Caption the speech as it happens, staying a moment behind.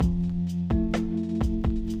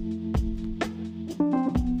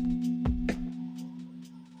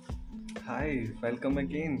Hi, welcome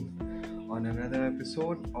again on another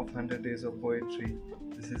episode of 100 Days of Poetry.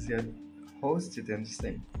 This is your host Jitendra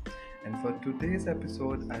Singh, and for today's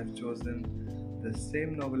episode, I've chosen the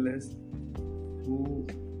same novelist who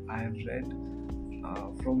I have read,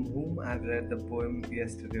 from whom I've read the poem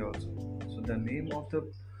yesterday also. So, the name of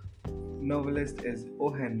the novelist is O.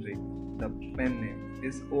 Henry. The pen name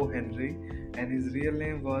is O. Henry, and his real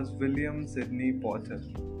name was William Sidney Potter.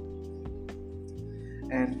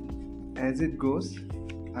 And as it goes,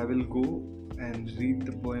 I will go and read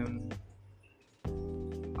the poem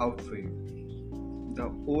out for you.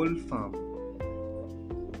 The Old Farm.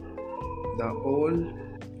 The Old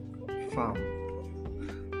Farm.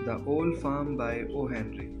 The Old Farm by O.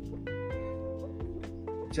 Henry.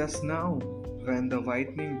 Just now, when the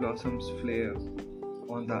whitening blossoms flare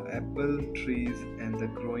on the apple trees and the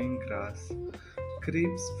growing grass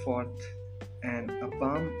creeps forth, and a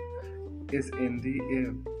palm is in the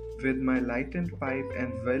air, with my lightened pipe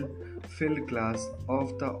and well filled glass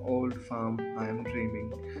of the old farm I am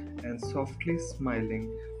dreaming, and softly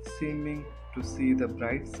smiling, seeming to see the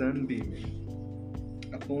bright sun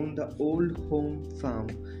beaming upon the old home farm.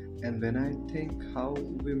 And when I think how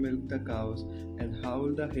we milk the cows and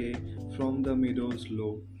howl the hay from the meadows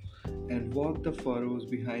low, and walk the furrows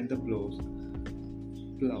behind the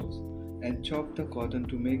plows, and chop the cotton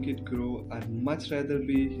to make it grow, I'd much rather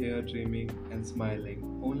be here dreaming and smiling,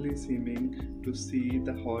 only seeming to see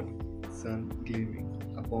the hot sun gleaming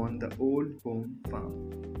upon the old home farm.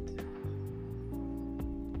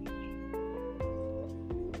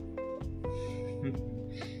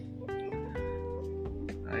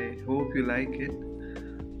 I hope you like it.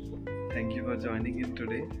 Thank you for joining in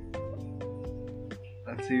today.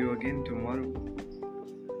 I'll see you again tomorrow.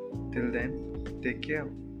 Till then, take care.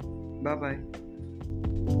 Bye bye.